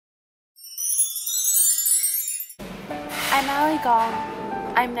I'm Allie Gong.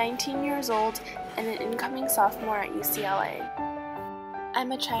 I'm 19 years old and an incoming sophomore at UCLA.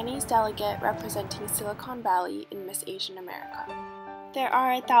 I'm a Chinese delegate representing Silicon Valley in Miss Asian America. There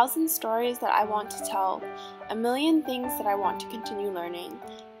are 1,000 stories that I want to tell, 1,000,000 things that I want to continue learning,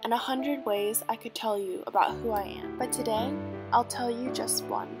 and 100 ways I could tell you about who I am. But today, I'll tell you just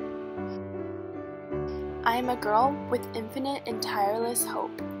one. I am a girl with infinite and tireless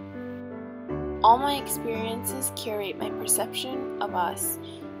hope. All my experiences curate my perception of us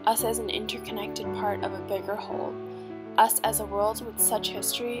as an interconnected part of a bigger whole, us as a world with such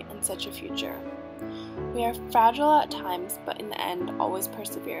history and such a future. We are fragile at times, but in the end, always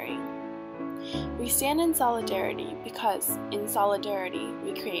persevering. We stand in solidarity because, in solidarity,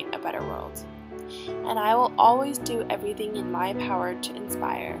 we create a better world. And I will always do everything in my power to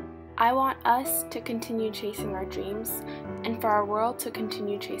inspire. I want us to continue chasing our dreams, and for our world to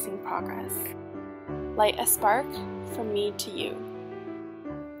continue chasing progress. Light a spark from me to you.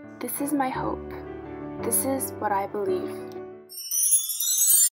 This is my hope. This is what I believe.